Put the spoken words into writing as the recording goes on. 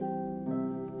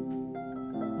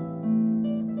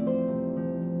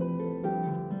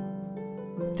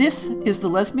This is the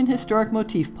Lesbian Historic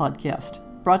Motif podcast,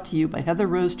 brought to you by Heather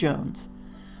Rose Jones.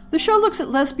 The show looks at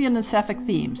lesbian and sapphic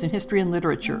themes in history and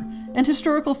literature, and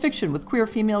historical fiction with queer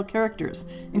female characters,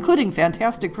 including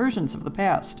fantastic versions of the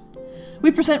past. We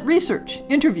present research,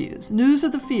 interviews, news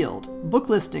of the field, book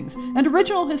listings, and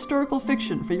original historical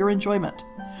fiction for your enjoyment.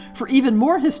 For even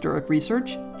more historic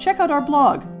research, check out our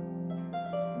blog.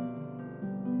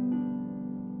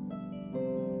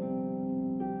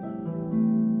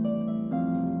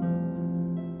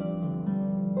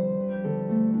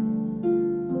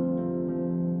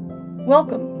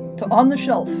 Welcome to On the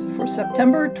Shelf for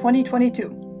September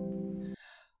 2022.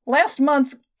 Last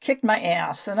month kicked my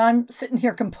ass, and I'm sitting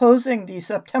here composing the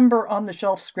September On the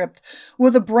Shelf script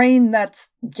with a brain that's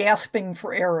gasping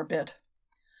for air a bit.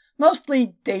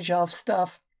 Mostly deja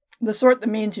stuff, the sort that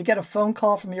means you get a phone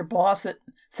call from your boss at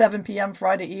 7 p.m.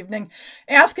 Friday evening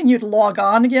asking you to log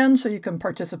on again so you can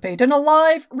participate in a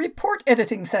live report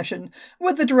editing session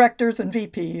with the directors and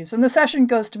VPs, and the session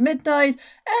goes to midnight,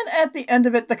 and at the end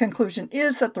of it the conclusion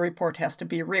is that the report has to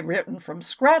be rewritten from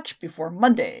scratch before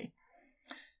Monday.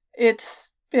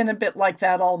 It's been a bit like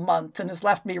that all month and has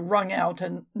left me wrung out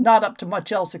and not up to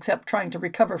much else except trying to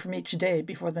recover from each day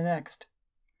before the next.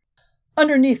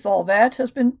 Underneath all that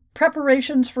has been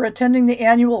preparations for attending the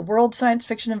annual World Science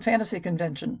Fiction and Fantasy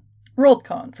Convention,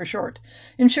 Worldcon for short,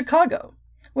 in Chicago,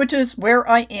 which is where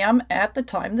I am at the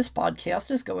time this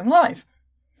podcast is going live.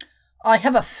 I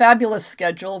have a fabulous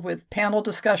schedule with panel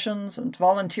discussions and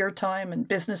volunteer time and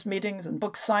business meetings and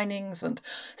book signings and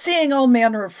seeing all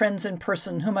manner of friends in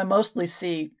person whom I mostly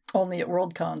see only at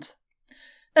Worldcons.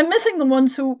 And missing the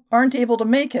ones who aren't able to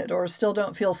make it or still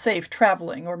don't feel safe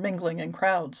traveling or mingling in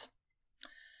crowds.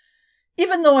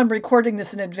 Even though I'm recording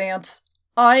this in advance,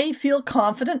 I feel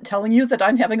confident telling you that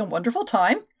I'm having a wonderful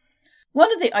time.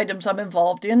 One of the items I'm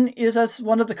involved in is as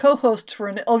one of the co-hosts for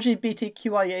an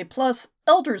LGBTQIA+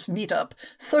 Elders Meetup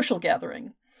social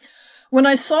gathering. When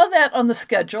I saw that on the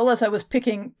schedule as I was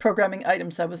picking programming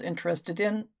items I was interested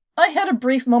in, I had a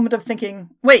brief moment of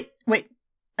thinking, wait,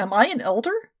 am I an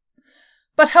elder?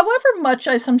 But however much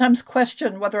I sometimes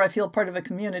question whether I feel part of a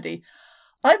community,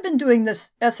 I've been doing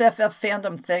this SFF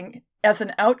fandom thing as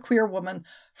an out queer woman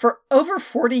for over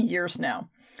 40 years now.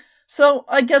 So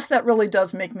I guess that really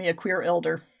does make me a queer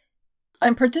elder.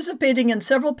 I'm participating in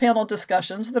several panel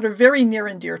discussions that are very near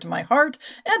and dear to my heart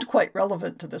and quite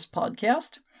relevant to this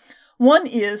podcast. One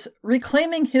is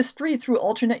Reclaiming History Through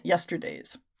Alternate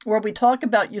Yesterdays, where we talk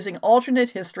about using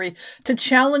alternate history to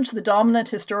challenge the dominant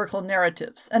historical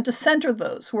narratives and to center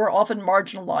those who are often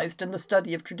marginalized in the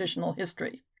study of traditional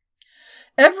history.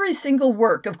 Every single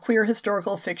work of queer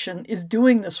historical fiction is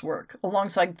doing this work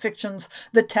alongside fictions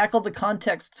that tackle the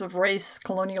contexts of race,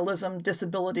 colonialism,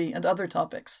 disability, and other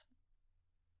topics.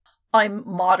 I'm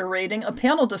moderating a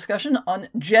panel discussion on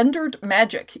gendered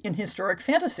magic in historic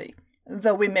fantasy,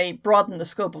 though we may broaden the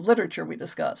scope of literature we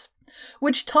discuss,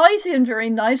 which ties in very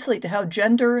nicely to how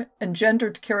gender and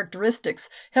gendered characteristics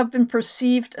have been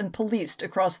perceived and policed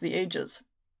across the ages.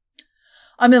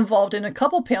 I'm involved in a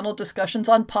couple panel discussions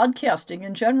on podcasting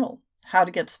in general, how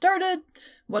to get started,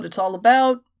 what it's all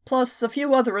about, plus a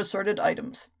few other assorted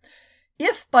items.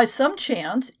 If by some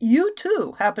chance you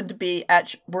too happen to be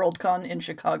at Worldcon in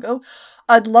Chicago,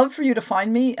 I'd love for you to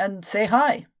find me and say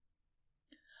hi.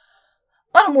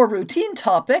 On a more routine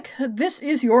topic, this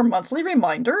is your monthly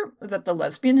reminder that the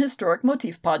Lesbian Historic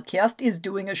Motif podcast is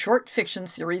doing a short fiction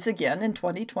series again in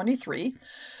 2023.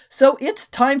 So it's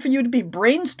time for you to be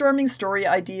brainstorming story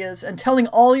ideas and telling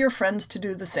all your friends to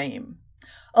do the same.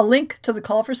 A link to the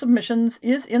call for submissions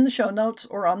is in the show notes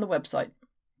or on the website.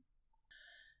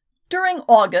 During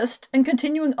August and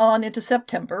continuing on into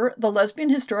September, the Lesbian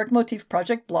Historic Motif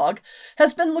Project blog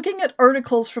has been looking at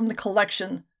articles from the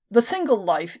collection The Single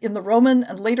Life in the Roman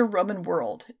and Later Roman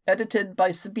World, edited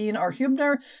by Sabine R.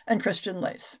 Hübner and Christian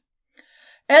Lace.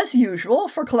 As usual,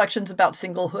 for collections about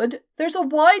singlehood, there's a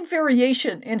wide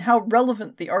variation in how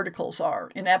relevant the articles are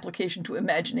in application to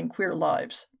imagining queer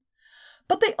lives.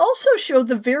 But they also show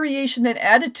the variation in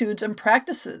attitudes and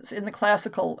practices in the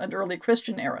classical and early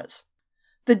Christian eras.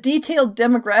 The detailed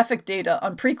demographic data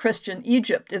on pre-Christian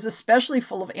Egypt is especially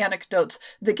full of anecdotes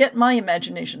that get my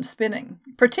imagination spinning,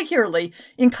 particularly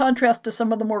in contrast to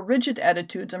some of the more rigid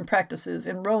attitudes and practices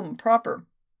in Rome proper.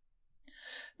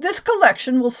 This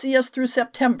collection will see us through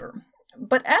September,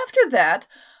 but after that,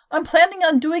 I'm planning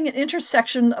on doing an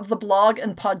intersection of the blog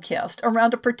and podcast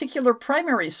around a particular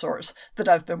primary source that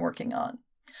I've been working on.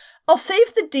 I'll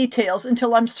save the details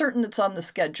until I'm certain it's on the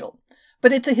schedule,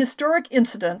 but it's a historic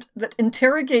incident that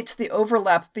interrogates the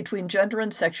overlap between gender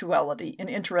and sexuality in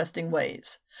interesting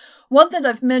ways. One that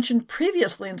I've mentioned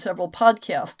previously in several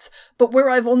podcasts, but where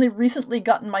I've only recently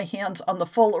gotten my hands on the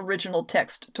full original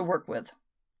text to work with.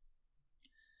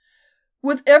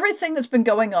 With everything that's been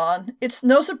going on, it's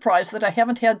no surprise that I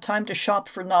haven't had time to shop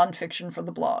for nonfiction for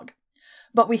the blog.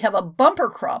 But we have a bumper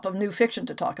crop of new fiction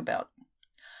to talk about.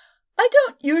 I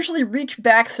don't usually reach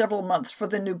back several months for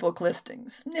the new book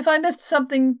listings. If I missed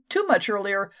something too much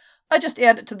earlier, I just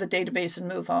add it to the database and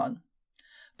move on.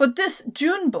 But this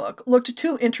June book looked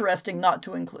too interesting not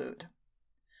to include.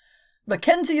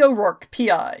 Mackenzie O'Rourke,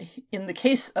 P.I., In the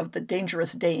Case of the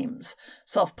Dangerous Dames,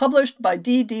 self-published by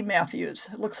D.D. Matthews.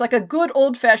 Looks like a good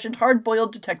old-fashioned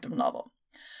hard-boiled detective novel.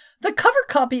 The cover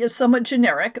copy is somewhat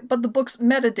generic, but the book's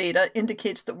metadata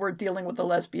indicates that we're dealing with a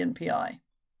lesbian P.I.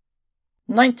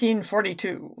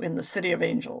 1942, in the City of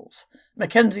Angels.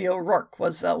 Mackenzie O'Rourke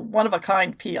was a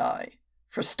one-of-a-kind P.I.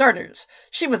 For starters,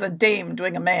 she was a dame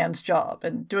doing a man's job,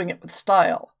 and doing it with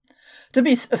style. To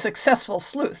be a successful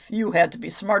sleuth, you had to be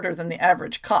smarter than the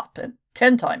average cop, and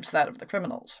 10 times that of the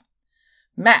criminals.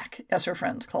 Mac, as her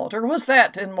friends called her, was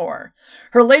that and more.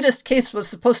 Her latest case was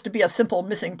supposed to be a simple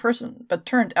missing person, but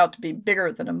turned out to be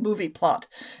bigger than a movie plot,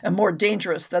 and more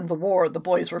dangerous than the war the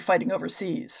boys were fighting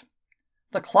overseas.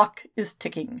 The clock is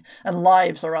ticking, and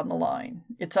lives are on the line.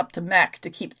 It's up to Mac to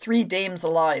keep 3 dames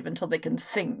alive until they can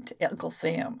sing to Uncle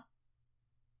Sam.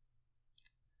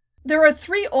 There are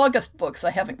 3 August books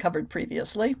I haven't covered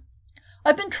previously.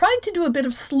 I've been trying to do a bit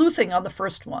of sleuthing on the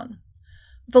first one.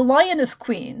 The Lioness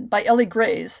Queen, by Ellie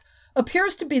Grays,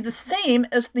 appears to be the same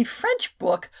as the French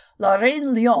book La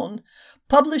Reine Lion,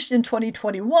 published in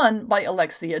 2021 by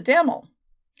Alexia Damel.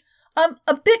 I'm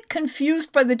a bit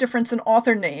confused by the difference in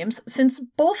author names, since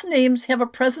both names have a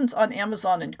presence on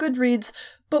Amazon and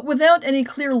Goodreads, but without any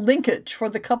clear linkage for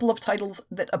the couple of titles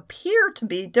that appear to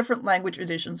be different language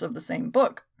editions of the same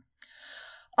book.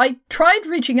 I tried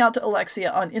reaching out to Alexia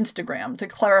on Instagram to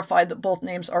clarify that both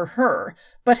names are her,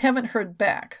 but haven't heard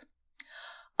back.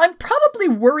 I'm probably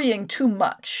worrying too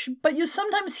much, but you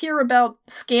sometimes hear about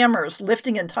scammers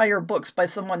lifting entire books by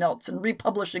someone else and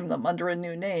republishing them under a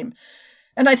new name,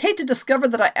 and I'd hate to discover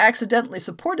that I accidentally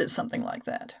supported something like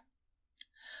that.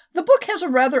 The book has a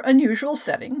rather unusual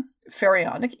setting,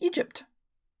 Pharaonic Egypt.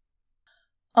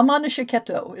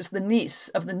 Amanishiketo is the niece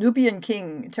of the Nubian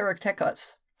king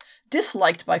Terektekas.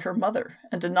 Disliked by her mother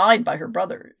and denied by her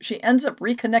brother, she ends up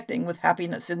reconnecting with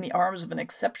happiness in the arms of an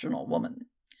exceptional woman.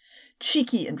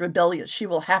 Cheeky and rebellious, she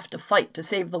will have to fight to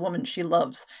save the woman she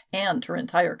loves and her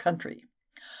entire country.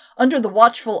 Under the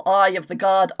watchful eye of the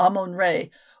god Amun-Re,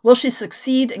 will she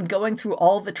succeed in going through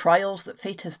all the trials that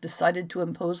fate has decided to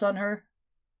impose on her?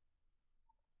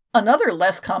 Another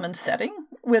less common setting,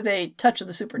 with a touch of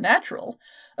the supernatural,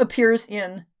 appears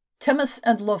in Themis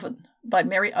and Loven by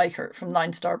Mary Eicher from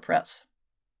 9 Star Press.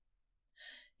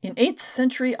 In 8th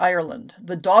century Ireland,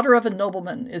 the daughter of a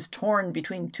nobleman is torn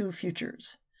between 2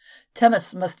 futures.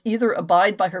 Themis must either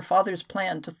abide by her father's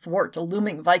plan to thwart a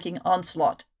looming Viking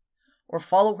onslaught, or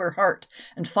follow her heart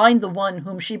and find the one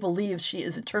whom she believes she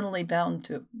is eternally bound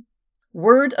to.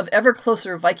 Word of ever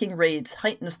closer Viking raids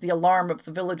heightens the alarm of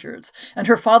the villagers, and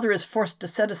her father is forced to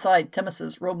set aside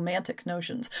Themis's romantic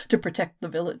notions to protect the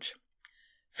village.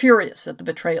 Furious at the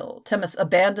betrayal, Themis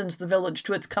abandons the village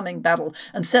to its coming battle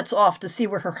and sets off to see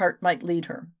where her heart might lead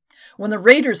her. When the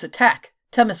raiders attack,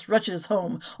 Themis rushes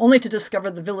home, only to discover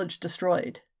the village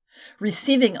destroyed.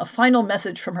 Receiving a final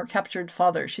message from her captured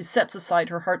father, she sets aside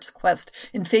her heart's quest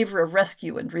in favor of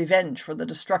rescue and revenge for the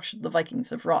destruction the Vikings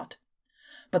have wrought.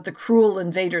 But the cruel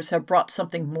invaders have brought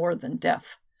something more than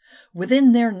death.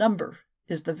 Within their number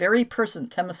is the very person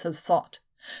Themis has sought,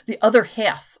 the other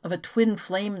half of a twin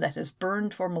flame that has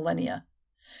burned for millennia.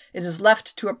 It is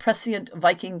left to a prescient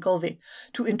Viking Gulvi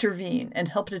to intervene and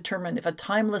help determine if a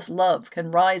timeless love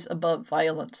can rise above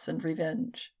violence and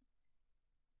revenge.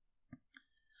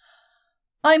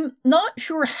 I'm not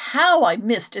sure how I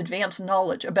missed advance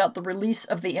knowledge about the release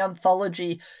of the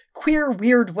anthology Queer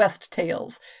Weird West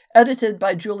Tales, edited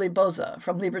by Julie Boza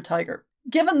from LibreTiger,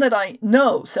 given that I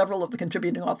know several of the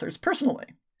contributing authors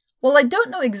personally. While I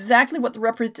don't know exactly what the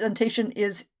representation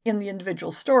is in the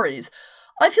individual stories,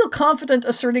 I feel confident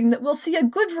asserting that we'll see a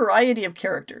good variety of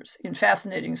characters in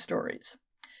fascinating stories.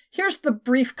 Here's the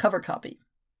brief cover copy.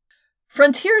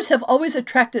 Frontiers have always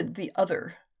attracted the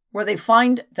other, where they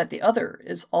find that the other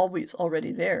is always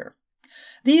already there.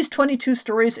 These 22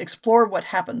 stories explore what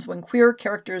happens when queer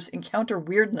characters encounter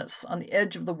weirdness on the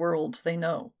edge of the worlds they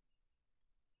know.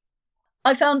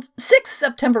 I found 6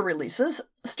 September releases,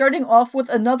 starting off with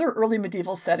another early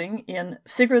medieval setting in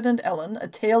Sigrid and Ellen, A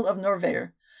Tale of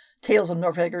Norvair, Tales of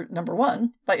Norveger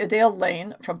 #1 by Adele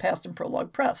Lane from Past and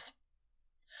Prologue Press.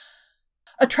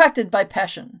 Attracted by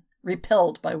passion,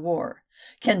 repelled by war,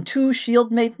 can two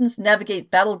shield maidens navigate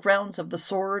battlegrounds of the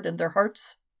sword in their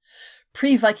hearts?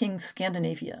 Pre-Viking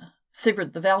Scandinavia,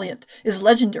 Sigrid the Valiant is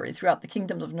legendary throughout the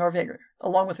kingdoms of Norveger,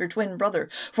 along with her twin brother,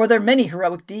 for their many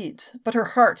heroic deeds, but her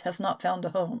heart has not found a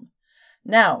home.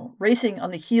 Now, racing on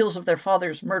the heels of their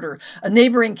father's murder, a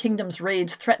neighboring kingdom's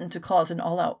raids threaten to cause an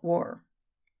all-out war.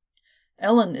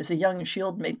 Ellen is a young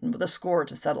shield maiden with a score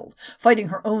to settle, fighting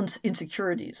her own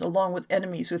insecurities along with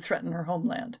enemies who threaten her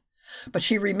homeland. But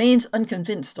she remains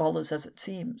unconvinced all is as it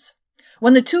seems.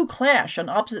 When the two clash on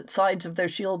opposite sides of their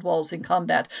shield walls in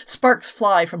combat, sparks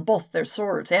fly from both their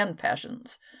swords and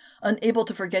passions. Unable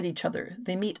to forget each other,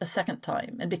 they meet a second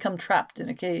time and become trapped in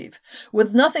a cave.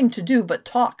 With nothing to do but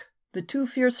talk, the two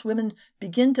fierce women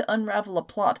begin to unravel a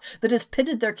plot that has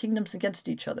pitted their kingdoms against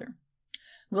each other.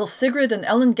 Will Sigrid and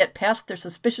Ellen get past their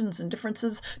suspicions and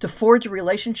differences to forge a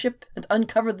relationship and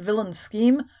uncover the villain's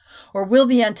scheme? Or will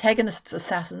the antagonist's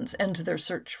assassins end their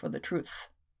search for the truth?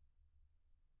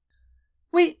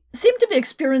 We seem to be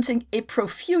experiencing a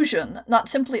profusion, not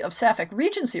simply of Sapphic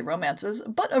Regency romances,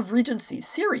 but of Regency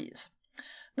series.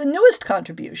 The newest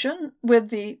contribution, with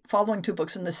the following 2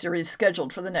 books in the series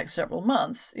scheduled for the next several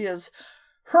months, is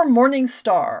Her Morning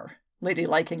Star,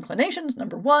 Ladylike Inclinations,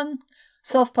 #1,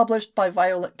 self-published by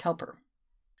Violet Kelper.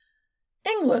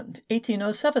 England,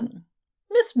 1807.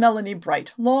 Miss Melanie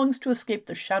Bright longs to escape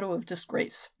the shadow of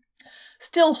disgrace.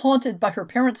 Still haunted by her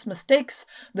parents' mistakes,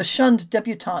 the shunned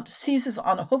debutante seizes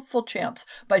on a hopeful chance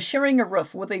by sharing a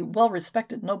roof with a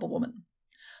well-respected noblewoman.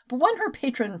 But when her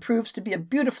patron proves to be a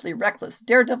beautifully reckless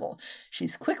daredevil,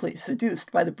 she's quickly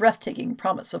seduced by the breathtaking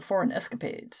promise of foreign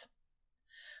escapades.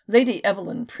 Lady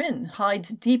Evelyn Prynne hides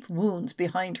deep wounds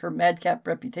behind her madcap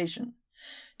reputation.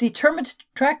 Determined to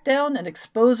track down and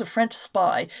expose a French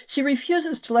spy, she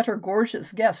refuses to let her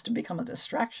gorgeous guest become a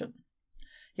distraction.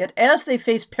 Yet as they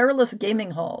face perilous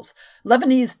gaming halls,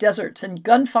 Lebanese deserts, and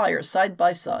gunfire side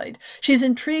by side, she's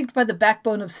intrigued by the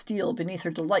backbone of steel beneath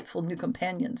her delightful new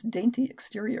companion's dainty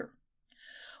exterior.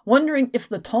 Wondering if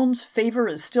the Tone's favor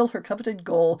is still her coveted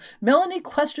goal, Melanie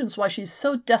questions why she's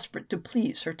so desperate to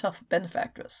please her tough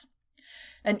benefactress.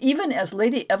 And even as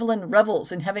Lady Evelyn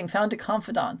revels in having found a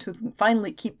confidant who can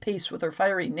finally keep pace with her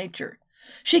fiery nature,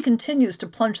 she continues to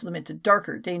plunge them into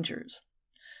darker dangers.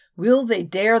 Will they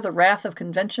dare the wrath of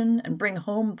convention and bring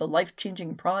home the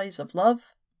life-changing prize of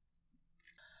love?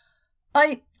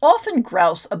 I often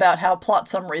grouse about how plot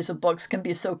summaries of books can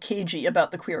be so cagey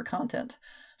about the queer content,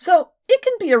 so it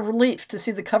can be a relief to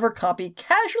see the cover copy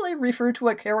casually refer to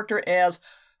a character as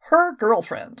her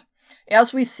girlfriend,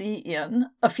 as we see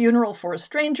in A Funeral for a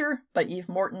Stranger by Eve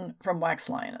Morton from Wax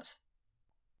Lioness.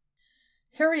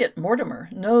 Harriet Mortimer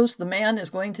knows the man is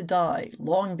going to die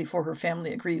long before her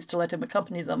family agrees to let him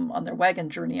accompany them on their wagon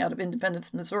journey out of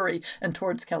Independence, Missouri, and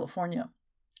towards California.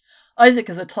 Isaac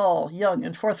is a tall, young,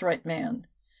 and forthright man,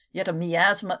 yet a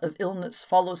miasma of illness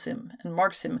follows him and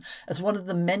marks him as one of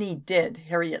the many dead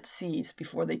Harriet sees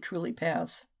before they truly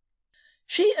pass.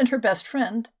 She and her best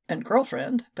friend and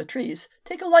girlfriend, Patrice,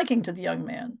 take a liking to the young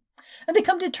man and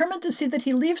become determined to see that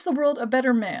he leaves the world a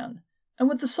better man, and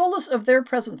with the solace of their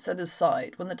presence at his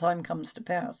side when the time comes to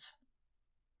pass.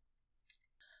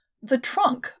 The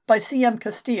Trunk by C.M.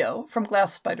 Castillo from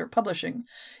Glass Spider Publishing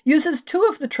uses 2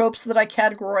 of the tropes that I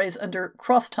categorize under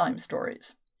cross-time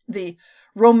stories. The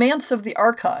romance of the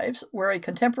archives, where a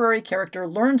contemporary character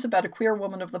learns about a queer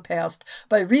woman of the past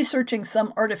by researching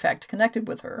some artifact connected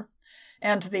with her,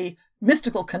 and the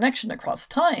mystical connection across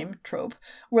time trope,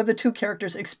 where the 2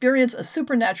 characters experience a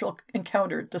supernatural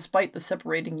encounter despite the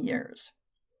separating years.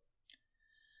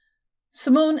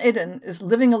 Simone Eden is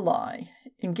living a lie.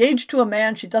 Engaged to a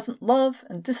man she doesn't love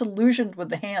and disillusioned with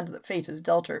the hand that fate has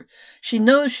dealt her, she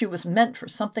knows she was meant for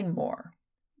something more.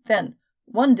 Then,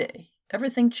 one day,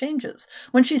 everything changes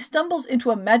when she stumbles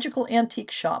into a magical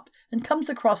antique shop and comes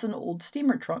across an old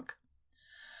steamer trunk.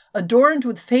 Adorned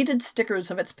with faded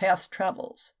stickers of its past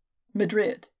travels,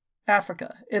 Madrid,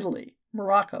 Africa, Italy,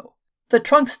 Morocco, the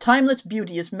trunk's timeless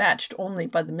beauty is matched only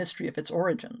by the mystery of its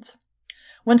origins.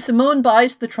 When Simone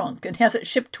buys the trunk and has it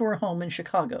shipped to her home in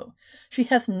Chicago, she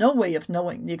has no way of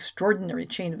knowing the extraordinary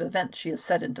chain of events she has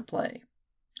set into play.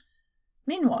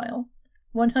 Meanwhile,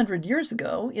 100 years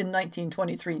ago, in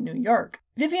 1923 New York,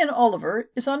 Vivian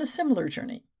Oliver is on a similar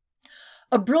journey.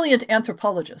 A brilliant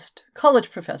anthropologist,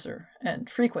 college professor, and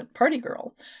frequent party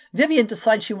girl, Vivian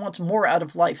decides she wants more out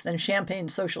of life than champagne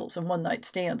socials and one-night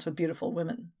stands with beautiful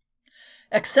women.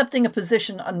 Accepting a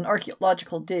position on an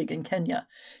archaeological dig in Kenya,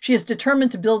 she is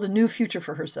determined to build a new future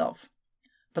for herself.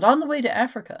 But on the way to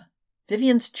Africa,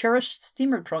 Vivian's cherished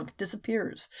steamer trunk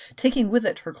disappears, taking with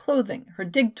it her clothing, her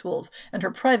dig tools, and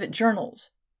her private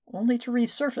journals, only to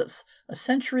resurface a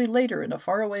century later in a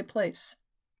faraway place.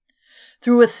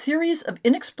 Through a series of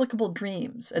inexplicable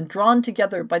dreams and drawn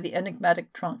together by the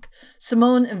enigmatic trunk,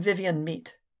 Simone and Vivian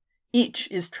meet. Each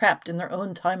is trapped in their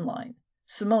own timeline,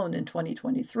 Simone in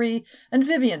 2023 and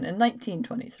Vivian in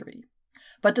 1923.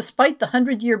 But despite the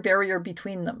 100-year barrier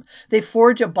between them, they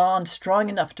forge a bond strong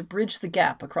enough to bridge the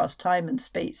gap across time and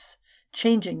space,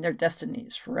 changing their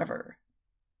destinies forever.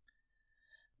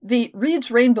 The Reed's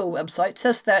Rainbow website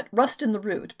says that Rust in the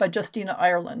Root by Justina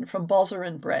Ireland from Balzer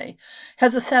and Bray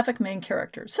has a sapphic main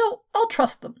character, so I'll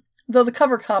trust them, though the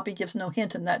cover copy gives no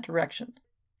hint in that direction.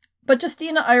 But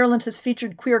Justina Ireland has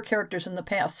featured queer characters in the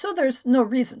past, so there's no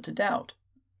reason to doubt.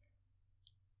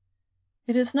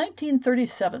 It is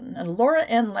 1937, and Laura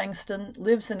Ann Langston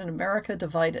lives in an America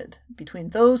divided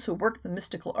between those who work the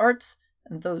mystical arts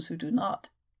and those who do not.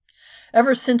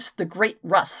 Ever since the Great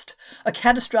Rust, a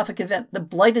catastrophic event that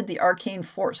blighted the arcane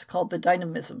force called the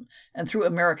dynamism and threw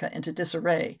America into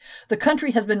disarray, the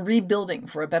country has been rebuilding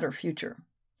for a better future.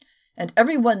 And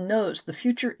everyone knows the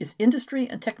future is industry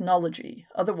and technology,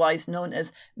 otherwise known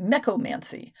as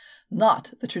mechomancy,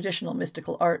 not the traditional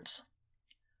mystical arts.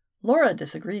 Laura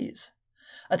disagrees.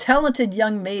 A talented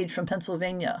young maid from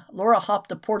Pennsylvania, Laura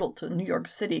hopped a portal to New York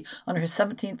City on her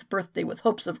 17th birthday with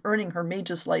hopes of earning her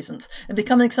mage's license and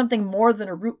becoming something more than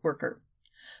a root worker.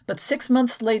 But 6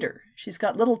 months later, she's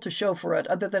got little to show for it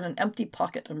other than an empty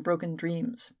pocket and broken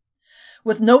dreams.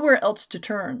 With nowhere else to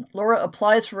turn, Laura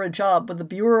applies for a job with the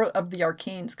Bureau of the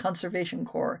Arcane's Conservation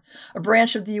Corps, a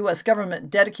branch of the U.S. government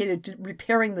dedicated to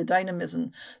repairing the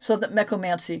dynamism so that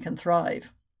mechomancy can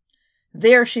thrive.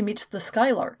 There she meets the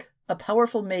Skylark, a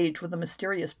powerful mage with a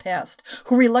mysterious past,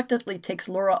 who reluctantly takes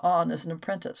Laura on as an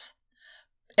apprentice.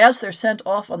 As they're sent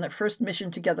off on their first mission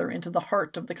together into the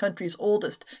heart of the country's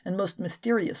oldest and most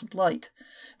mysterious blight,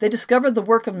 they discover the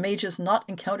work of mages not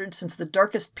encountered since the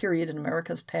darkest period in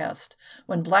America's past,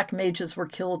 when black mages were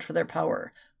killed for their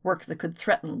power, work that could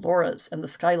threaten Laura's and the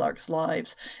Skylark's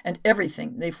lives, and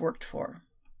everything they've worked for.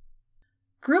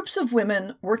 Groups of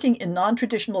women working in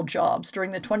non-traditional jobs during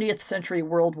the 20th century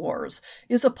world wars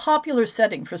is a popular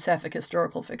setting for sapphic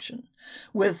historical fiction,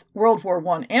 with World War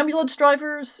I ambulance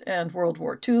drivers and World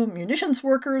War II munitions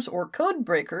workers or code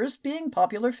breakers being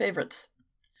popular favorites.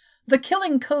 The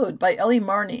Killing Code by Ellie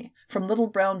Marney from Little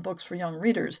Brown Books for Young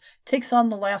Readers takes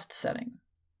on the last setting.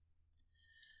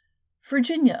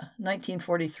 Virginia,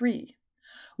 1943.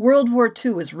 World War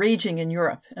II is raging in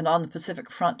Europe and on the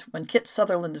Pacific Front when Kit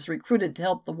Sutherland is recruited to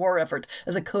help the war effort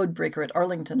as a codebreaker at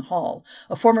Arlington Hall,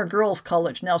 a former girls'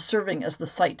 college now serving as the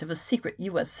site of a secret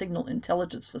U.S. signal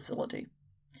intelligence facility.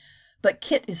 But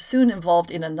Kit is soon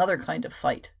involved in another kind of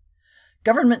fight.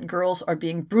 Government girls are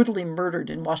being brutally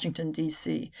murdered in Washington,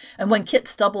 D.C., and when Kit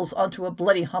stumbles onto a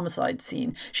bloody homicide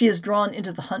scene, she is drawn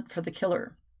into the hunt for the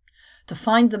killer. To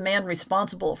find the man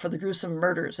responsible for the gruesome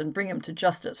murders and bring him to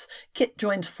justice, Kit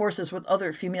joins forces with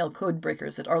other female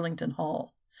codebreakers at Arlington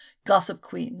Hall. Gossip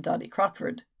Queen Dottie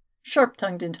Crockford,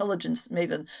 sharp-tongued intelligence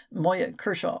maven Moya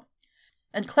Kershaw,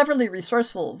 and cleverly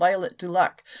resourceful Violet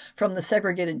Dulac from the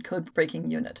segregated code-breaking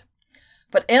unit.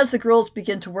 But as the girls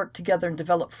begin to work together and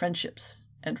develop friendships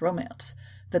and romance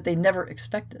that they never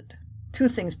expected, two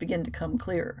things begin to come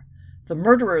clear. The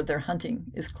murderer they're hunting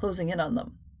is closing in on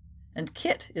them, and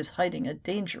Kit is hiding a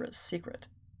dangerous secret.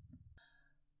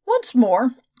 Once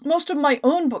more, most of my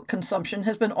own book consumption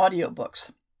has been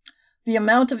audiobooks. The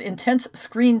amount of intense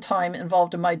screen time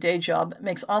involved in my day job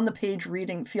makes on-the-page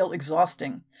reading feel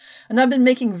exhausting, and I've been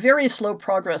making very slow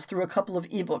progress through a couple of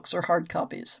ebooks or hard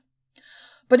copies.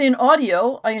 But in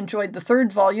audio, I enjoyed the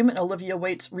third volume in Olivia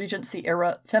Waite's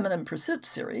Regency-era Feminine Pursuit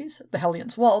series, The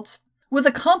Hellion's Waltz, with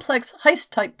a complex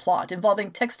heist-type plot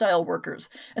involving textile workers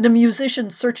and a musician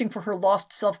searching for her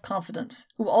lost self-confidence,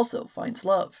 who also finds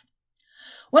love.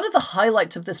 One of the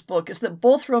highlights of this book is that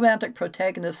both romantic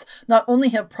protagonists not only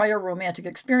have prior romantic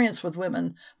experience with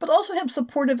women, but also have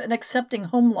supportive and accepting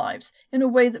home lives in a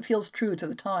way that feels true to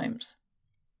the times.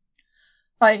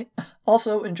 I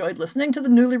also enjoyed listening to the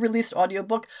newly released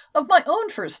audiobook of my own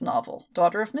first novel,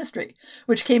 Daughter of Mystery,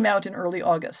 which came out in early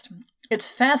August.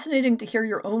 It's fascinating to hear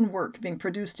your own work being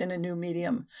produced in a new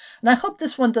medium, and I hope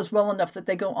this one does well enough that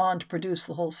they go on to produce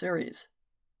the whole series.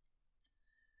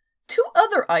 Two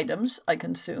other items I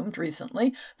consumed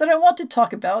recently that I want to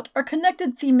talk about are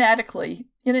connected thematically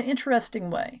in an interesting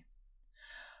way.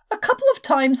 A couple of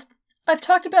times I've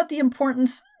talked about the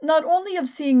importance not only of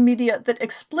seeing media that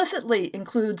explicitly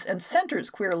includes and centers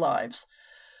queer lives,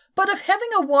 but of having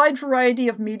a wide variety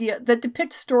of media that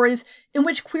depicts stories in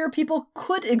which queer people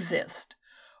could exist,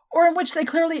 or in which they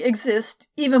clearly exist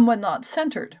even when not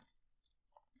centered.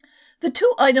 The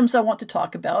two items I want to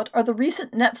talk about are the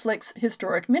recent Netflix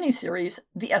historic miniseries,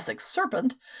 The Essex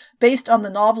Serpent, based on the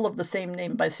novel of the same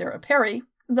name by Sarah Perry,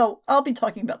 though I'll be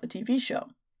talking about the TV show,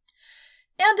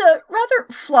 and a rather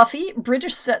fluffy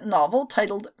British set novel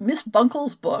titled Miss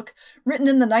Bunkle's Book, written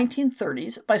in the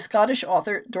 1930s by Scottish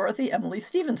author Dorothy Emily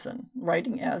Stevenson,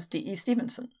 writing as D.E.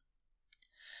 Stevenson.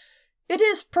 It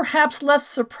is perhaps less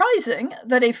surprising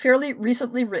that a fairly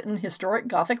recently written historic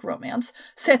Gothic romance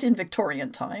set in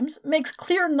Victorian times makes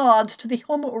clear nods to the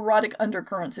homoerotic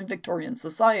undercurrents in Victorian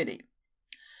society.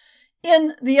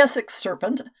 In The Essex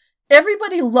Serpent,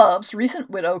 everybody loves recent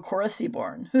widow Cora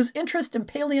Seaborn, whose interest in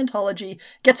paleontology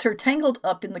gets her tangled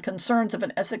up in the concerns of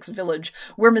an Essex village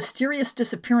where mysterious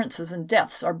disappearances and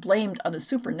deaths are blamed on a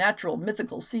supernatural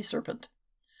mythical sea serpent.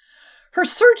 Her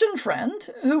surgeon friend,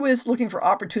 who is looking for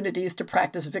opportunities to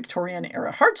practice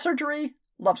Victorian-era heart surgery,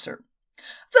 loves her.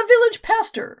 The village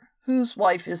pastor, whose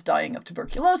wife is dying of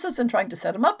tuberculosis and trying to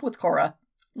set him up with Cora,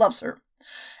 loves her.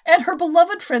 And her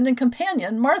beloved friend and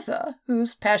companion, Martha,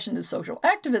 whose passion is social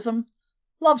activism,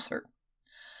 loves her.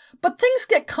 But things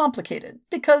get complicated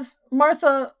because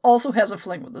Martha also has a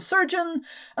fling with the surgeon,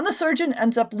 and the surgeon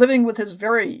ends up living with his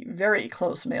very, very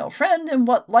close male friend in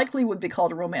what likely would be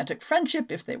called a romantic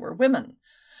friendship if they were women.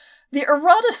 The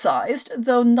eroticized,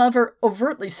 though never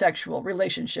overtly sexual,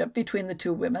 relationship between the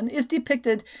two women is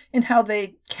depicted in how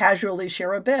they casually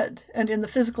share a bed and in the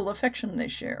physical affection they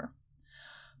share.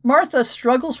 Martha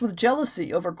struggles with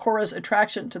jealousy over Cora's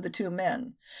attraction to the two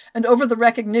men, and over the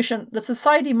recognition that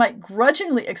society might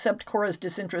grudgingly accept Cora's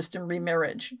disinterest in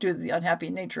remarriage due to the unhappy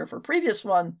nature of her previous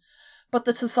one, but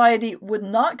that society would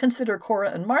not consider Cora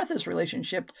and Martha's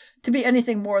relationship to be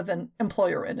anything more than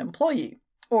employer and employee,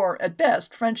 or at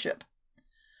best, friendship.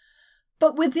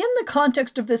 But within the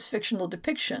context of this fictional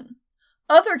depiction,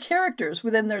 other characters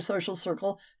within their social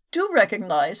circle do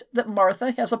recognize that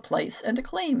Martha has a place and a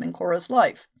claim in Cora's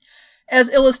life, as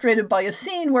illustrated by a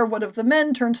scene where one of the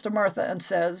men turns to Martha and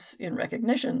says, in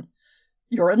recognition,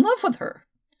 "You're in love with her."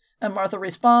 And Martha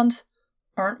responds,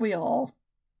 "Aren't we all?"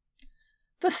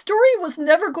 The story was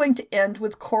never going to end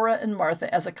with Cora and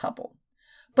Martha as a couple,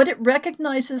 but it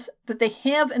recognizes that they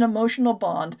have an emotional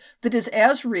bond that is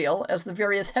as real as the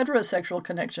various heterosexual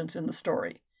connections in the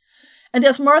story. And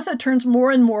as Martha turns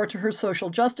more and more to her social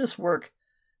justice work,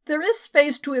 there is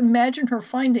space to imagine her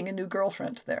finding a new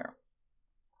girlfriend there.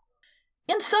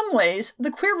 In some ways, the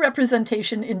queer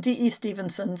representation in D.E.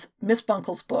 Stevenson's Miss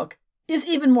Bunkle's Book is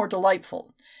even more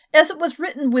delightful, as it was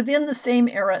written within the same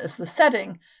era as the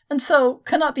setting, and so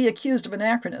cannot be accused of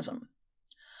anachronism.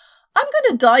 I'm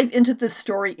going to dive into this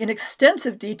story in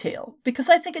extensive detail because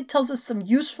I think it tells us some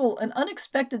useful and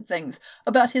unexpected things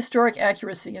about historic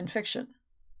accuracy in fiction.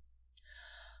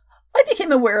 I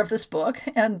became aware of this book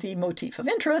and the motif of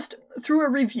interest through a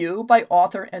review by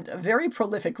author and a very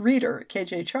prolific reader,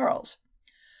 K.J. Charles.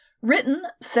 Written,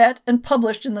 set, and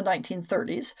published in the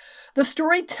 1930s, the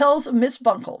story tells of Miss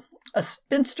Bunkle, a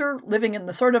spinster living in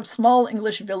the sort of small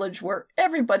English village where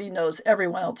everybody knows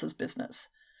everyone else's business,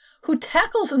 who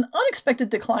tackles an unexpected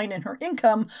decline in her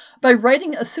income by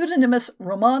writing a pseudonymous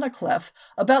roman à clef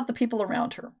about the people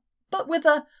around her, but with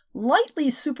a lightly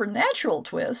supernatural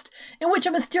twist in which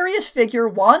a mysterious figure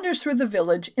wanders through the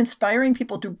village, inspiring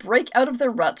people to break out of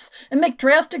their ruts and make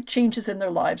drastic changes in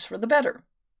their lives for the better.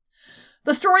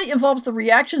 The story involves the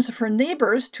reactions of her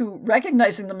neighbors to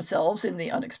recognizing themselves in the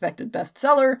unexpected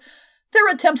bestseller, their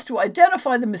attempts to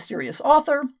identify the mysterious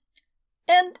author,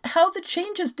 and how the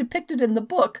changes depicted in the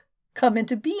book come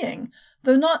into being,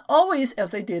 though not always as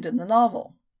they did in the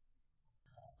novel.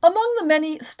 Among the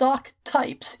many stock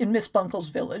types in Miss Bunkle's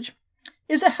village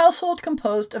is a household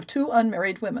composed of two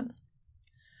unmarried women.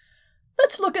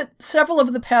 Let's look at several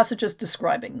of the passages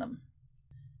describing them.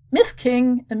 Miss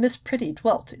King and Miss Pretty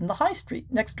dwelt in the High Street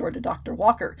next door to Dr.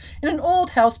 Walker, in an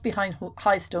old house behind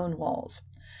high stone walls.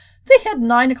 They had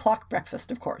 9 o'clock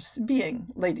breakfast, of course,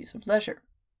 being ladies of leisure.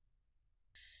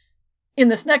 In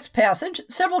this next passage,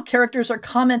 several characters are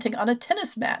commenting on a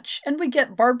tennis match, and we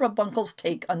get Barbara Bunkle's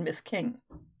take on Miss King.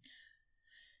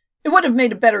 "It would have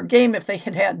made a better game if they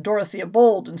had had Dorothea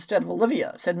Bold instead of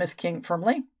Olivia," said Miss King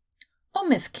firmly. "Oh,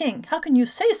 Miss King, how can you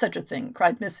say such a thing?"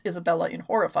 cried Miss Isabella in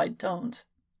horrified tones.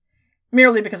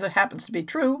 "Merely because it happens to be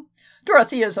true.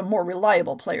 Dorothea is a more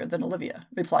reliable player than Olivia,"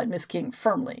 replied Miss King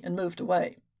firmly, and moved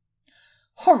away.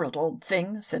 "Horrid old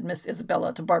thing," said Miss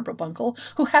Isabella to Barbara Bunkle,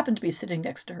 who happened to be sitting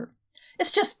next to her. "It's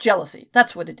just jealousy,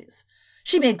 that's what it is.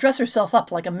 She may dress herself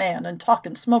up like a man and talk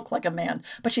and smoke like a man,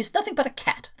 but she's nothing but a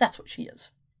cat, that's what she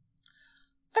is."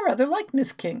 I rather like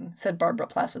Miss King, said Barbara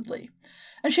placidly,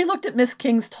 and she looked at Miss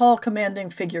King's tall, commanding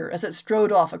figure as it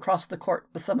strode off across the court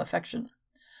with some affection.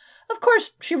 Of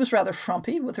course, she was rather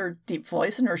frumpy, with her deep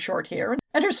voice and her short hair,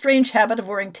 and her strange habit of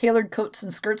wearing tailored coats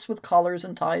and skirts with collars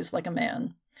and ties like a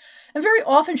man. And very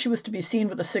often she was to be seen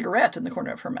with a cigarette in the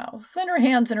corner of her mouth, and her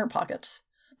hands in her pockets.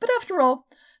 But after all,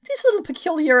 these little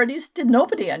peculiarities did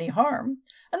nobody any harm,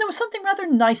 and there was something rather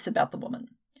nice about the woman.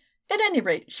 At any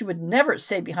rate, she would never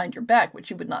say behind your back what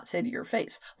she would not say to your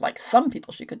face, like some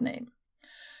people she could name.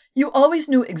 You always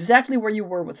knew exactly where you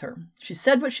were with her. She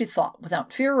said what she thought,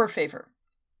 without fear or favor.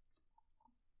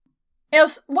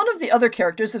 As one of the other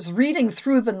characters is reading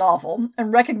through the novel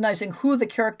and recognizing who the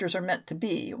characters are meant to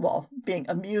be, while being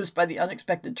amused by the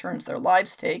unexpected turns their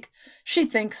lives take, she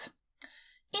thinks,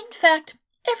 "In fact,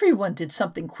 everyone did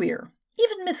something queer,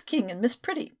 even Miss King and Miss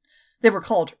Pretty." They were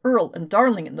called Earl and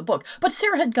Darling in the book, but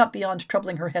Sarah had got beyond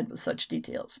troubling her head with such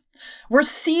details. Were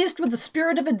seized with the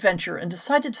spirit of adventure and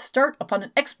decided to start upon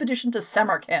an expedition to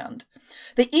Samarkand.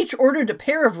 They each ordered a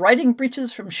pair of riding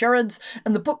breeches from Sherrod's,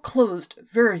 and the book closed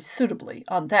very suitably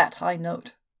on that high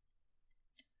note.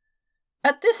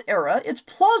 At this era, it's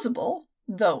plausible,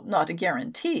 though not a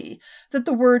guarantee, that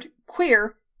the word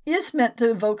queer is meant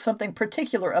to evoke something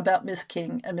particular about Miss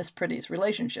King and Miss Pretty's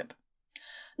relationship.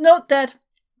 Note that,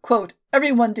 quote,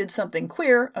 "everyone did something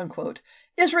queer," unquote,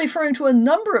 is referring to a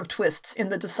number of twists in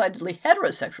the decidedly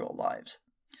heterosexual lives.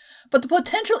 But the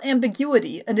potential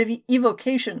ambiguity and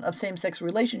evocation of same-sex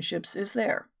relationships is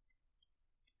there.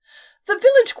 The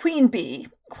village queen bee,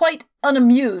 quite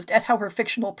unamused at how her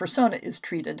fictional persona is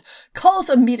treated, calls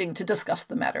a meeting to discuss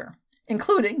the matter,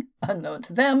 including, unknown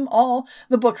to them all,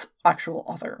 the book's actual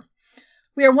author.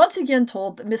 We are once again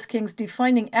told that Miss King's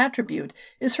defining attribute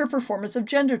is her performance of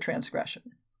gender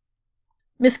transgression.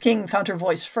 Miss King found her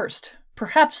voice first.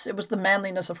 Perhaps it was the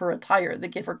manliness of her attire that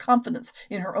gave her confidence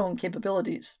in her own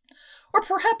capabilities. Or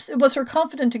perhaps it was her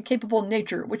confident and capable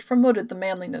nature which promoted the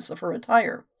manliness of her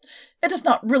attire. It does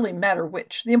not really matter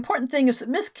which. The important thing is that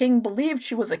Miss King believed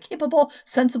she was a capable,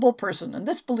 sensible person, and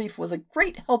this belief was a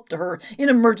great help to her in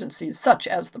emergencies such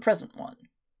as the present one.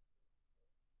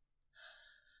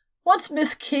 Once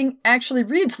Miss King actually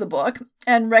reads the book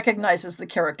and recognizes the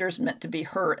characters meant to be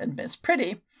her and Miss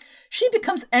Pretty, she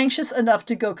becomes anxious enough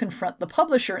to go confront the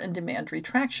publisher and demand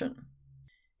retraction.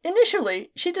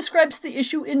 Initially, she describes the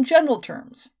issue in general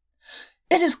terms.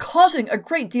 "It is causing a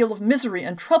great deal of misery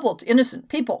and trouble to innocent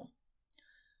people."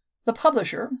 The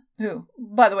publisher, who,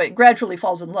 by the way, gradually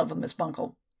falls in love with Miss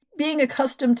Bunkle, being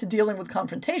accustomed to dealing with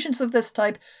confrontations of this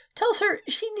type, tells her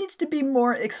she needs to be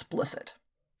more explicit.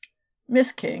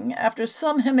 Miss King, after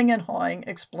some hemming and hawing,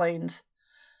 explains,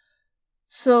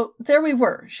 "So there we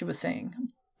were," she was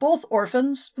saying, "both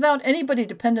orphans, without anybody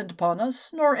dependent upon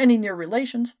us, nor any near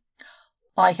relations.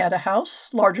 I had a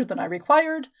house, larger than I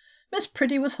required. Miss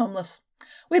Pretty was homeless.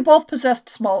 We both possessed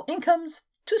small incomes,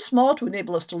 too small to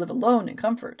enable us to live alone in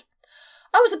comfort.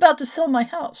 I was about to sell my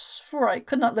house, for I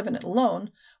could not live in it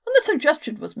alone, when the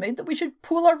suggestion was made that we should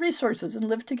pool our resources and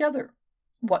live together.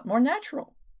 What more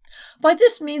natural? By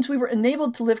this means we were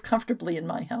enabled to live comfortably in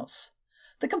my house.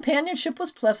 The companionship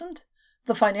was pleasant.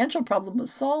 The financial problem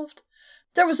was solved.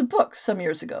 There was a book some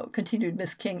years ago," continued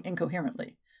Miss King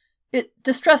incoherently. "It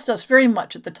distressed us very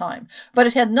much at the time, but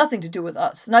it had nothing to do with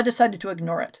us, and I decided to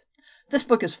ignore it. This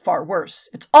book is far worse.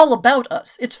 It's all about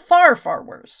us. It's far, far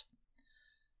worse."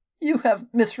 "You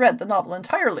have misread the novel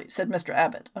entirely," said Mr.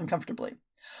 Abbott uncomfortably.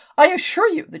 "I assure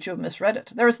you that you have misread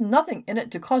it. There is nothing in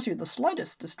it to cause you the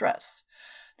slightest distress.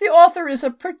 The author is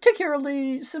a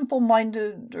particularly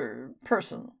simple-minded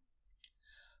person."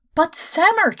 "But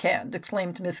Samarkand!"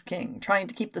 exclaimed Miss King, trying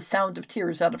to keep the sound of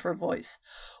tears out of her voice.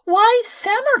 "Why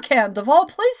Samarkand, of all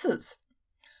places?"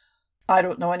 "I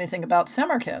don't know anything about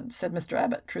Samarkand," said Mr.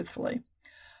 Abbott truthfully.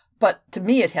 "But to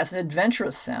me it has an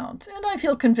adventurous sound, and I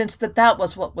feel convinced that that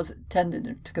was what was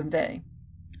intended to convey."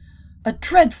 "A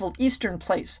dreadful eastern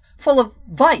place, full of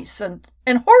vice and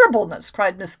horribleness,"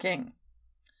 cried Miss King.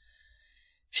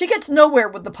 She gets nowhere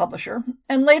with the publisher,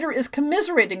 and later is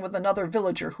commiserating with another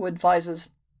villager who advises,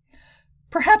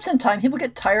 "Perhaps in time he will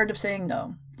get tired of saying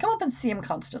no. Come up and see him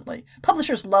constantly.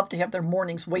 Publishers love to have their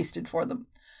mornings wasted for them.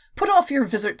 Put off your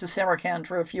visit to Samarkand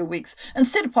for a few weeks, and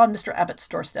sit upon Mr. Abbott's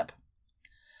doorstep."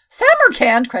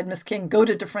 "Samarkand!" cried Miss King,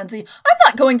 goaded to frenzy. "I'm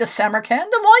not going to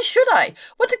Samarkand, and why should I?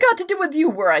 What's it got to do with you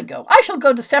where I go? I shall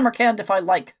go to Samarkand if I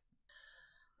like."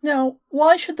 Now,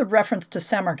 why should the reference to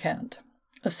Samarkand,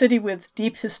 a city with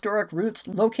deep historic roots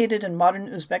located in modern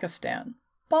Uzbekistan,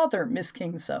 bother Miss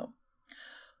King so?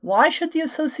 Why should the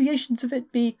associations of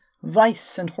it be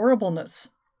vice and horribleness?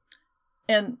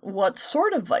 And what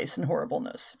sort of vice and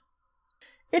horribleness?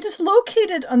 It is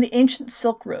located on the ancient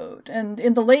Silk Road, and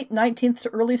in the late 19th to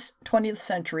early 20th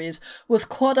centuries was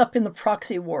caught up in the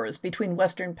proxy wars between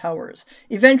Western powers,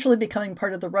 eventually becoming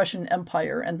part of the Russian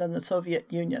Empire and then the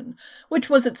Soviet Union, which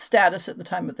was its status at the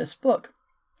time of this book.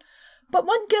 But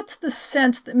one gets the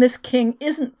sense that Miss King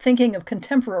isn't thinking of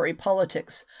contemporary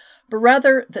politics, but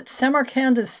rather that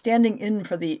Samarkand is standing in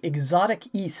for the exotic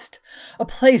East, a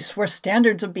place where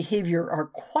standards of behavior are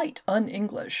quite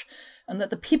un-English, and that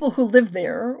the people who live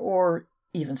there, or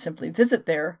even simply visit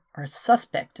there, are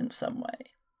suspect in some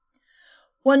way.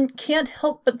 One can't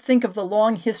help but think of the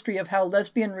long history of how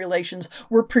lesbian relations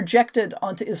were projected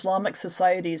onto Islamic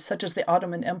societies such as the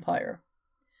Ottoman Empire.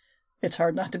 It's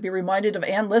hard not to be reminded of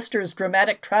Anne Lister's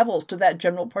dramatic travels to that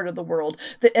general part of the world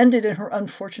that ended in her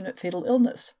unfortunate fatal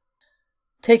illness.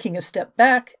 Taking a step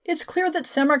back, it's clear that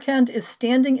Samarkand is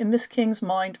standing in Miss King's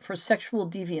mind for sexual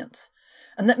deviance,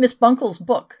 and that Miss Bunkle's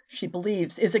book, she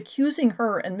believes, is accusing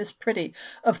her and Miss Pretty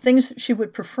of things she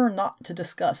would prefer not to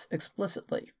discuss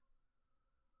explicitly.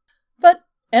 But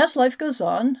as life goes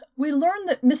on, we learn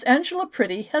that Miss Angela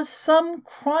Pretty has some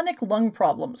chronic lung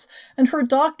problems, and her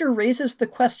doctor raises the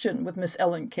question with Miss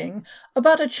Ellen King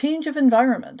about a change of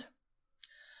environment.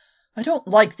 "I don't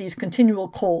like these continual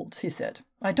colds," he said.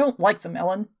 "I don't like them,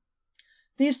 Ellen."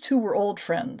 These two were old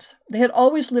friends. They had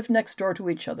always lived next door to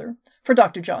each other, for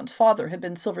Dr. John's father had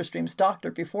been Silverstream's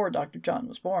doctor before Dr. John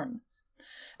was born.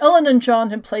 Ellen and John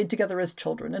had played together as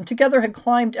children, and together had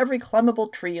climbed every climbable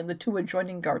tree in the two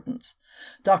adjoining gardens.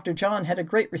 Dr. John had a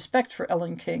great respect for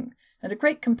Ellen King, and a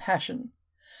great compassion.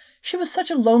 She was such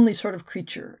a lonely sort of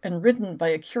creature, and ridden by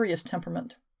a curious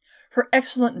temperament. Her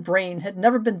excellent brain had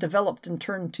never been developed and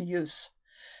turned to use.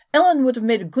 Ellen would have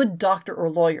made a good doctor or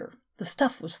lawyer. The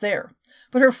stuff was there,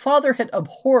 but her father had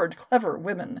abhorred clever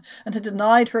women, and had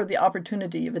denied her the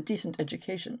opportunity of a decent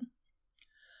education.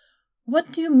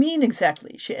 "What do you mean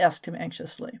exactly?" she asked him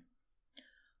anxiously.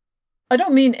 "I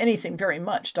don't mean anything very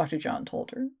much," Dr. John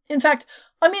told her. "In fact,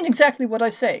 I mean exactly what I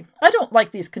say. I don't like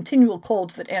these continual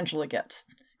colds that Angela gets.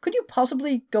 Could you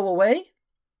possibly go away?"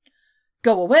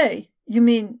 "Go away? You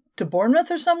mean to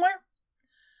Bournemouth or somewhere?"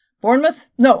 "Bournemouth?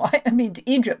 No, I mean to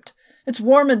Egypt. It's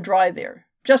warm and dry there.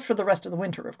 Just for the rest of the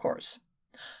winter, of course."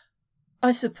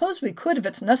 "I suppose we could if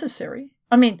it's necessary.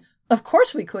 I mean, of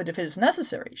course we could if it is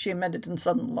necessary," she amended in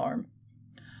sudden alarm.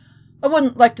 "I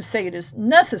wouldn't like to say it is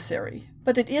necessary,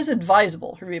 but it is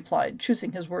advisable," he replied,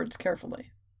 choosing his words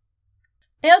carefully.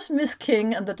 As Miss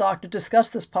King and the doctor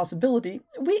discuss this possibility,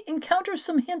 we encounter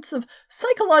some hints of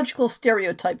psychological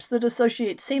stereotypes that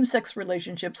associate same-sex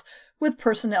relationships with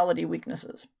personality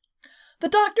weaknesses. The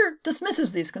doctor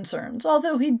dismisses these concerns,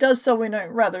 although he does so in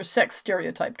a rather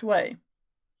sex-stereotyped way.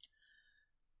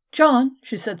 "John,"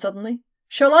 she said suddenly,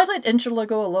 "shall I let Angela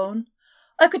go alone?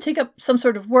 I could take up some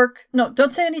sort of work. No,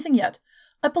 don't say anything yet.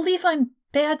 I believe I'm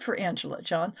bad for Angela,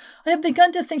 John. I have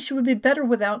begun to think she would be better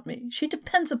without me. She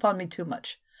depends upon me too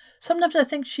much. Sometimes I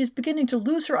think she's beginning to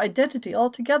lose her identity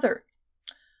altogether."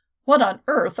 "What on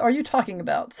earth are you talking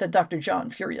about?" said Dr. John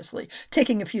furiously,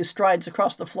 taking a few strides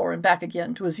across the floor and back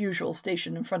again to his usual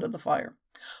station in front of the fire.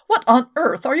 "What on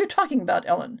earth are you talking about,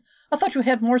 Ellen? I thought you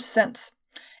had more sense.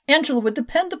 Angela would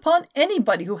depend upon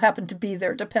anybody who happened to be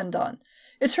there depend on.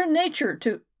 It's her nature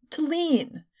to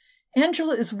lean.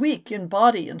 Angela is weak in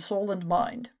body and soul and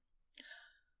mind."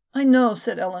 "I know,"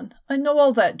 said Ellen. "I know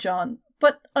all that, John.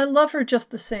 But I love her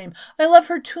just the same. I love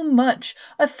her too much.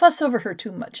 I fuss over her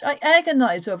too much. I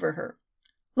agonize over her."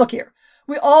 "Look here,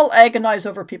 we all agonize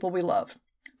over people we love.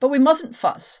 But we mustn't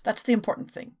fuss. That's the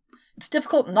important thing. It's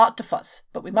difficult not to fuss,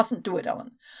 but we mustn't do it,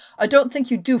 Ellen. I don't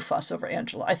think you do fuss over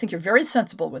Angela. I think you're very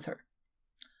sensible with her."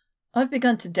 "I've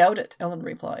begun to doubt it," Ellen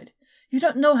replied. "You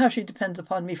don't know how she depends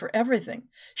upon me for everything.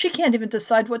 She can't even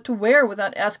decide what to wear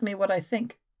without asking me what I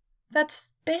think.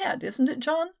 That's bad, isn't it,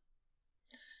 John?"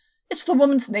 "It's the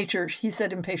woman's nature," he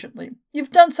said impatiently. "You've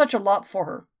done such a lot for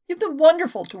her. You've been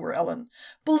wonderful to her, Ellen.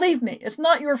 Believe me, it's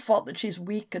not your fault that she's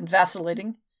weak and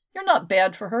vacillating. You're not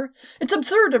bad for her. It's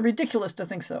absurd and ridiculous to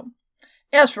think so.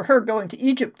 As for her going to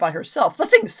Egypt by herself, the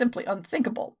thing's simply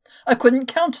unthinkable. I couldn't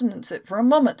countenance it for a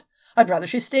moment. I'd rather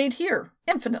she stayed here,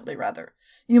 infinitely rather.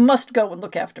 You must go and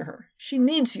look after her. She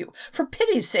needs you. For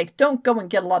pity's sake, don't go and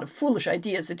get a lot of foolish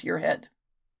ideas into your head."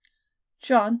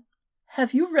 "John,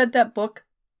 have you read that book?"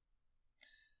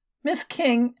 Miss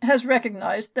King has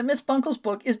recognized that Miss Bunkle's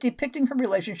book is depicting her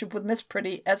relationship with Miss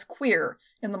Pretty as queer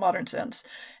in the modern sense,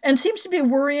 and seems to be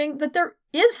worrying that there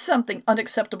is something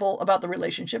unacceptable about the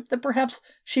relationship that perhaps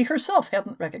she herself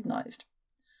hadn't recognized.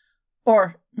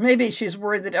 Or maybe she's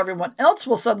worried that everyone else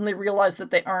will suddenly realize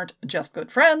that they aren't just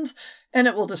good friends, and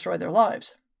it will destroy their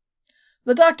lives.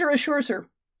 The doctor assures her,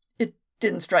 "It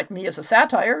Didn't strike me as a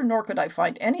satire, nor could I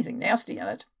find anything nasty in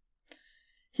it.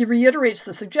 He reiterates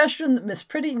the suggestion that Miss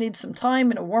Pretty needs some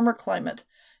time in a warmer climate,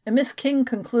 and Miss King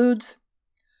concludes,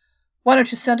 "Why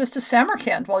don't you send us to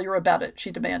Samarkand while you're about it?"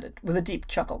 she demanded, with a deep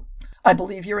chuckle. "I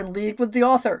believe you're in league with the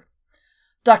author."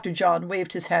 Dr. John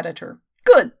waved his hat at her.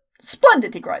 "Good!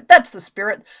 Splendid!" he cried. "That's the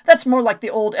spirit. That's more like the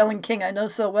old Ellen King I know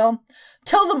so well.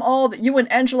 Tell them all that you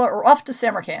and Angela are off to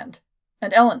Samarkand.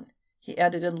 And Ellen," he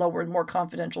added in lower and more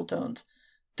confidential tones,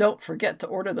 "don't forget to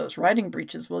order those riding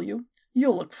breeches, will you?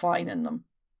 You'll look fine in them."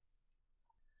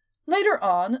 Later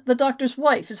on, the doctor's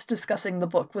wife is discussing the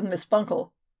book with Miss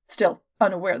Bunkle, still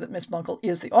unaware that Miss Bunkle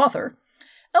is the author,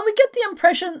 and we get the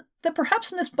impression that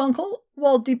perhaps Miss Bunkle,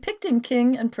 while depicting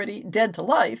King and Pretty dead to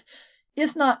life,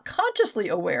 is not consciously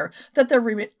aware that their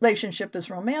relationship is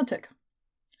romantic.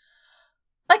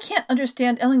 "I can't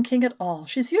understand Ellen King at all.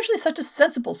 She's usually such a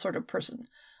sensible sort of person.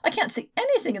 I can't see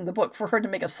anything in the book for her to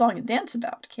make a song and dance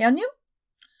about, can you?"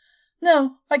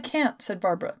 "No, I can't," said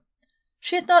Barbara.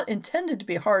 She had not intended to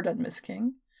be hard on Miss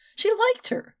King. She liked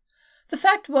her. The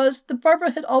fact was that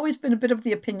Barbara had always been a bit of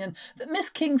the opinion that Miss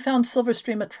King found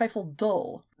Silverstream a trifle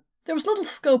dull. There was little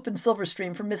scope in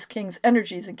Silverstream for Miss King's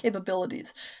energies and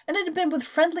capabilities, and it had been with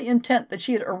friendly intent that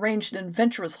she had arranged an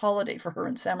adventurous holiday for her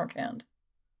in Samarkand.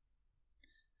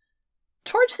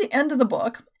 Towards the end of the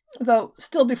book, though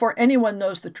still before anyone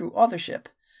knows the true authorship,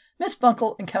 Miss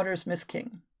Bunkle encounters Miss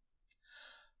King.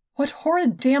 "What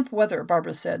horrid damp weather,"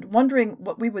 Barbara said, wondering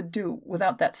what we would do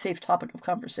without that safe topic of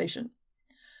conversation.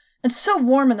 "And so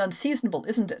warm and unseasonable,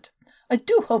 isn't it? I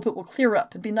do hope it will clear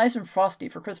up and be nice and frosty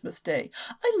for Christmas Day.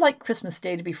 I like Christmas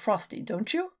Day to be frosty,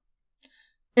 don't you?"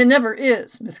 "It never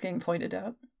is," Miss King pointed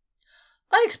out.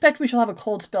 "I expect we shall have a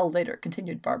cold spell later,"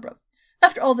 continued Barbara.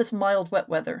 "After all this mild, wet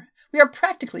weather, we are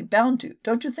practically bound to,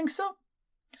 don't you think so?"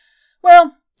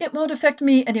 "Well, it won't affect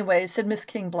me anyway," said Miss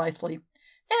King blithely.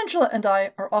 "Angela and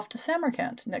I are off to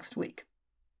Samarkand next week."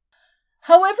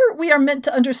 However, we are meant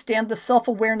to understand the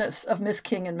self-awareness of Miss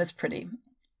King and Miss Pretty.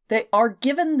 They are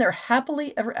given their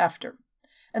happily ever after,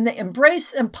 and they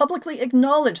embrace and publicly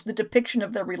acknowledge the depiction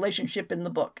of their relationship in the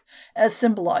book, as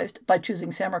symbolized by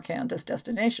choosing Samarkand as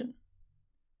destination.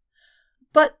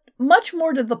 But much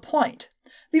more to the point,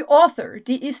 the author,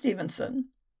 D.E. Stevenson,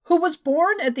 who was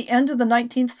born at the end of the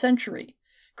 19th century,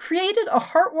 created a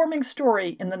heartwarming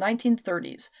story in the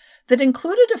 1930s that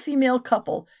included a female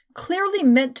couple clearly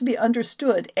meant to be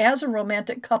understood as a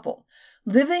romantic couple,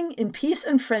 living in peace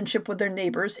and friendship with their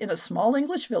neighbors in a small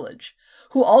English village,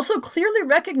 who also clearly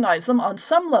recognized them on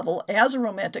some level as a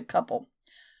romantic couple.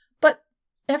 But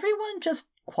everyone just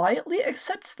quietly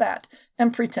accepts that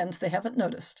and pretends they haven't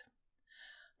noticed.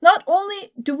 Not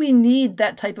only do we need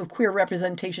that type of queer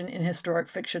representation in historic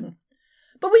fiction,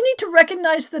 but we need to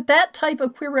recognize that that type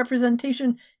of queer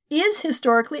representation is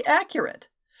historically accurate.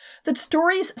 That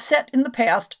stories set in the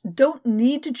past don't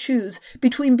need to choose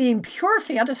between being pure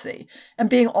fantasy and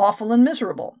being awful and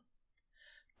miserable.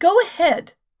 Go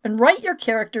ahead and write your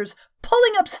characters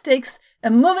pulling up stakes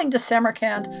and moving to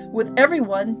Samarkand with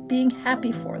everyone being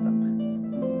happy for them.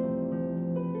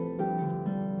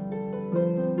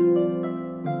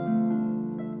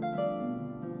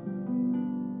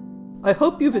 I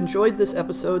hope you've enjoyed this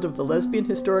episode of the Lesbian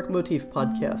Historic Motif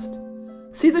podcast.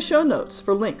 See the show notes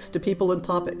for links to people and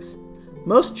topics.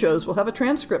 Most shows will have a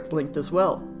transcript linked as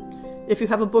well. If you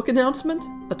have a book announcement,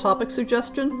 a topic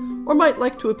suggestion, or might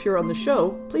like to appear on the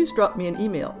show, please drop me an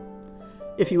email.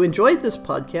 If you enjoyed this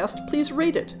podcast, please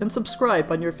rate it and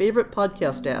subscribe on your favorite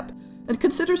podcast app, and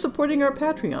consider supporting our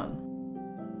Patreon.